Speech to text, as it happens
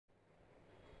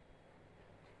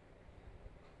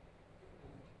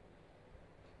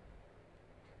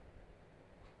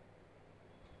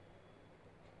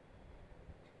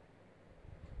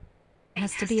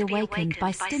has to be awakened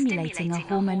by stimulating a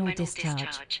hormonal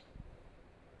discharge.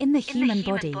 In the human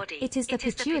body, it is the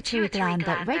pituitary gland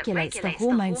that regulates the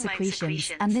hormone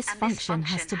secretions, and this function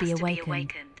has to be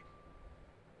awakened.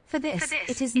 For this,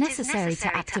 it is necessary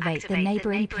to activate the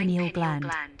neighboring pineal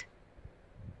gland.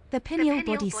 The pineal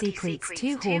body secretes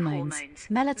two hormones,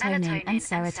 melatonin and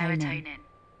serotonin.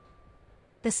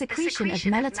 The secretion of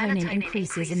melatonin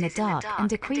increases in the dark and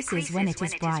decreases when it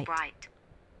is bright.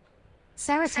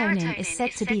 Serotonin is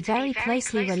said to be very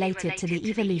closely related to the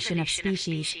evolution of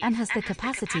species and has the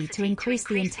capacity to increase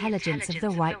the intelligence of the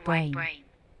right brain.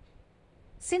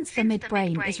 Since the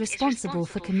midbrain is responsible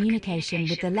for communication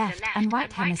with the left and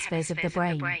right hemispheres of the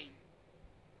brain,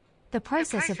 the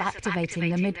process of activating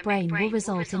the midbrain will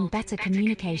result in better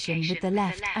communication with the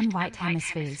left and right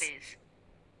hemispheres.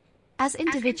 As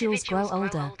individuals grow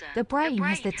older, the brain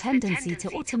has the tendency to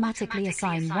automatically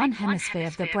assign one hemisphere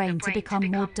of the brain to become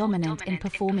more dominant in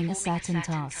performing a certain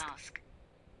task.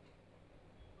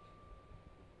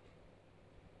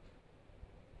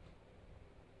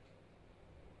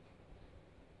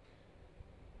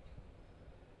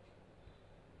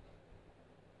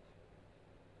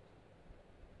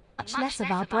 Much less of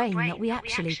our brain that we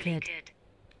actually could.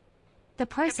 The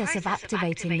process of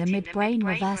activating the midbrain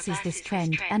reverses this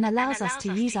trend and allows us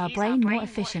to use our brain more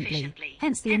efficiently,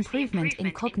 hence the improvement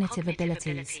in cognitive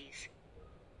abilities.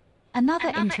 Another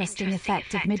interesting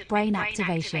effect of midbrain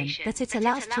activation is that it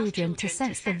allows children to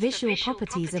sense the visual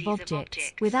properties of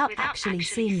objects without actually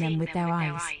seeing them with their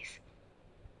eyes.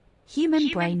 Human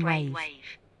brain wave.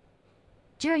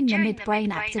 During the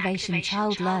midbrain activation,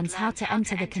 child learns how to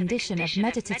enter the condition of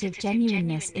meditative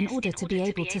genuineness in order to be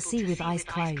able to see with eyes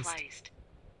closed.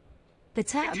 The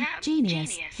term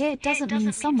genius here doesn't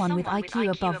mean someone with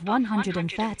IQ above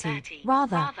 130,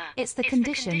 rather, it's the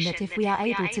condition that if we are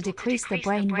able to decrease the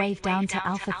brain wave down to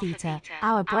alpha theta,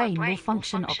 our brain will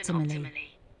function optimally.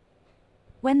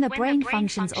 When the brain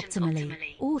functions optimally,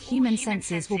 all human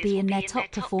senses will be in their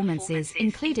top performances,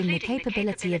 including the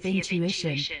capability of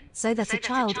intuition, so that a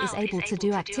child is able to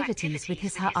do activities with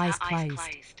his/her eyes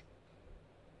closed.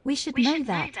 We should know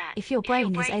that, if your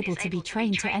brain is able to be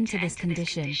trained to enter this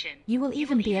condition, you will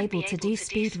even be able to do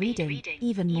speed reading,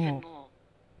 even more.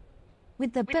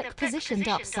 With the book positioned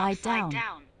upside down.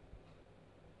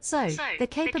 So, the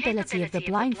capability of the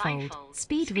blindfold,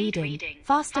 speed reading,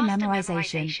 faster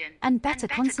memorization, and better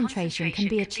concentration can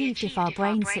be achieved if our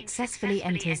brain successfully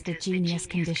enters the genius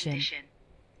condition.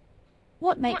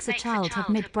 What makes a child have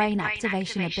midbrain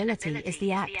activation ability is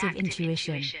the act of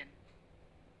intuition.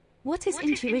 What is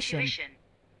intuition?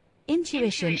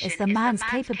 Intuition is the man's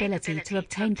capability to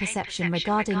obtain perception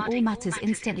regarding all matters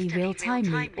instantly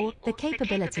real-timely, or the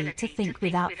capability to think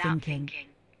without thinking.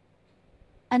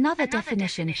 Another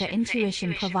definition for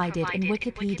intuition provided in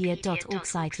Wikipedia.org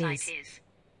site is: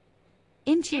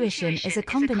 intuition is a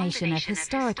combination of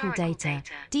historical data,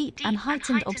 deep and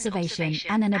heightened observation,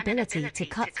 and an ability to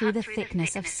cut through the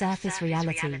thickness of surface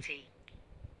reality.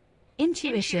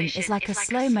 Intuition is like a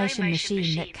slow-motion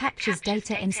machine that captures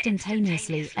data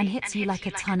instantaneously and hits you like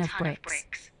a ton of bricks.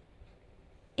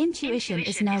 Intuition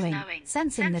is knowing,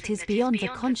 sensing that is beyond the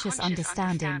conscious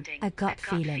understanding, a gut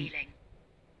feeling.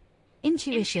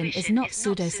 Intuition is not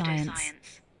pseudoscience.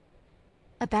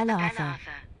 Abella Arthur.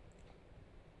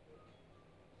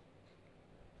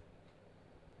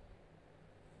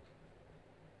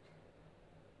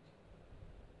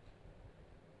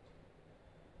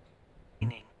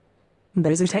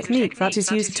 There is a technique that is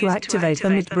used to activate the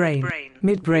midbrain.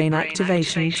 Midbrain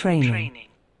activation training.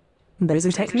 There is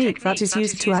a technique that is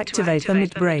used to activate the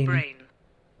midbrain.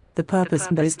 The purpose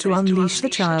is to unleash the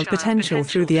child potential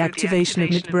through the activation of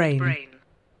midbrain.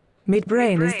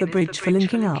 Midbrain is the bridge for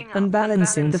linking up and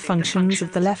balancing the functions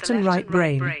of the left and right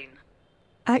brain.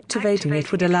 Activating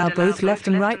it would allow both left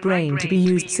and right brain to be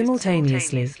used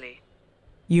simultaneously.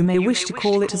 You may wish to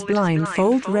call it as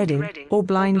blindfold reading, or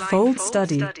blindfold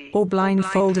study, or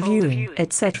blindfold viewing,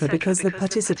 etc., because the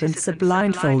participants are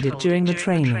blindfolded during the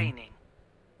training.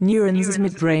 Neurons'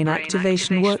 midbrain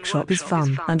activation workshop is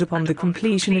fun, and upon the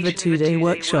completion of a 2-day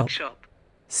workshop,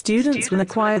 students will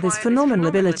acquire this phenomenal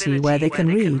ability where they can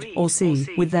read or see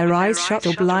with their eyes shut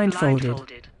or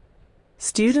blindfolded.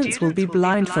 Students will be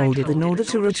blindfolded in order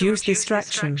to reduce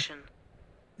distraction.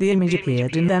 The image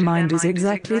appeared in their mind is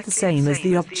exactly the same as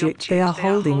the object they are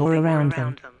holding or around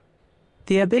them.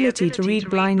 The ability to read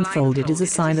blindfolded is a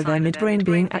sign of their midbrain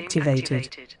being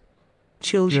activated.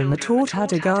 Children are taught how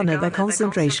to garner their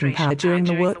concentration power during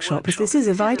the workshop, as this is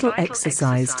a vital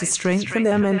exercise to strengthen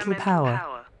their mental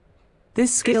power.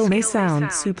 This skill may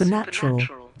sound supernatural,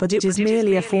 but it is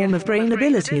merely a form of brain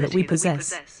ability that we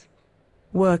possess.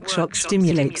 Workshop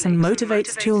stimulates and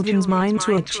motivates children's mind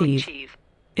to achieve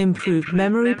improved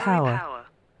memory power,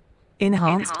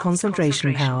 enhanced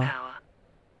concentration power,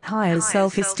 higher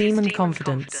self-esteem and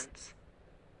confidence,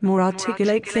 more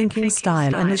articulate thinking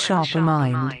style and a sharper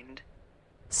mind,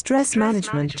 stress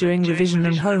management during revision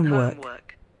and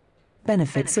homework,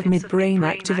 benefits of midbrain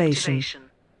activation.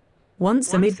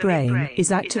 Once the midbrain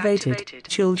is activated,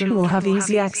 children will have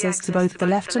easy access to both the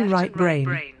left and right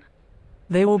brain.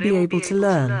 They will be able to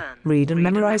learn, read and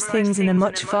memorize things in a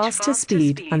much faster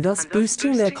speed, and thus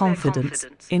boosting their confidence,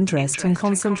 interest and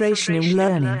concentration in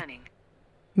learning.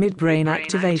 Midbrain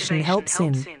activation helps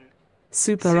in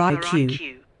super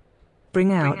IQ,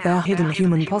 bring out their hidden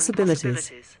human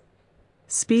possibilities,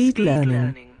 speed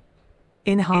learning,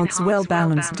 enhance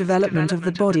well-balanced development of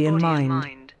the body and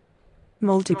mind,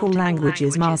 multiple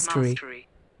languages mastery,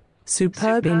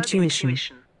 superb intuition,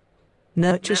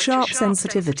 nurture sharp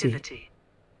sensitivity,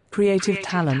 creative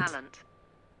talent,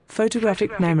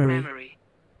 photographic memory,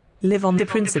 live on the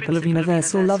principle of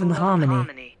universal love and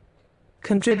harmony,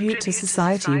 contribute to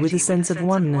society with a sense of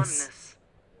oneness,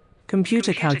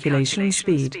 computer calculation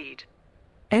speed,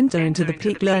 enter into the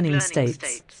peak learning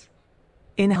states,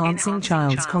 enhancing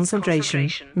child's concentration,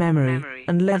 memory,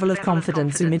 and level of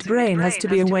confidence in midbrain has to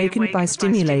be awakened by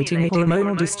stimulating a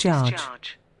hormonal discharge.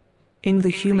 In the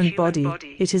human body,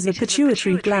 it is the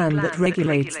pituitary gland that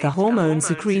regulates the hormone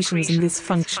secretions, and this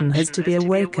function has to be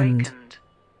awakened.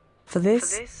 For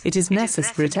this, it is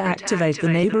necessary to activate the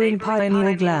neighboring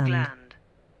pineal gland.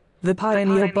 The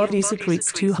pineal body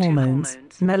secretes two hormones,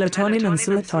 melatonin and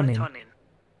serotonin.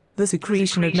 The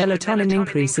secretion of melatonin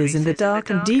increases in the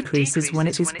dark and decreases when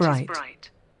it is bright.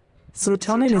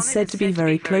 Serotonin is said to be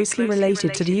very closely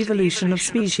related to the evolution of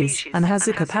species and has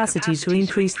the capacity to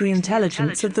increase the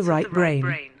intelligence of the right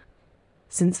brain.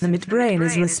 Since the midbrain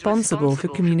is responsible for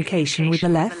communication with the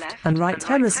left and right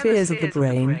hemispheres of the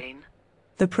brain,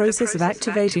 the process of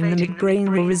activating the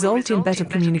midbrain will result in better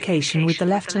communication with the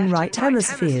left and right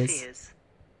hemispheres.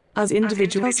 As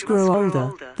individuals grow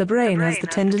older, the brain has the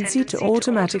tendency to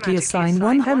automatically assign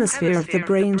one hemisphere of the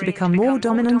brain to become more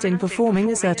dominant in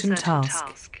performing a certain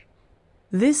task.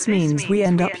 This means we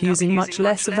end up using much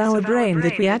less of our brain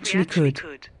than we actually could.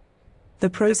 The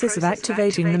process of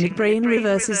activating the midbrain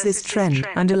reverses this trend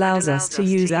and allows us to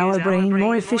use our brain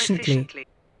more efficiently.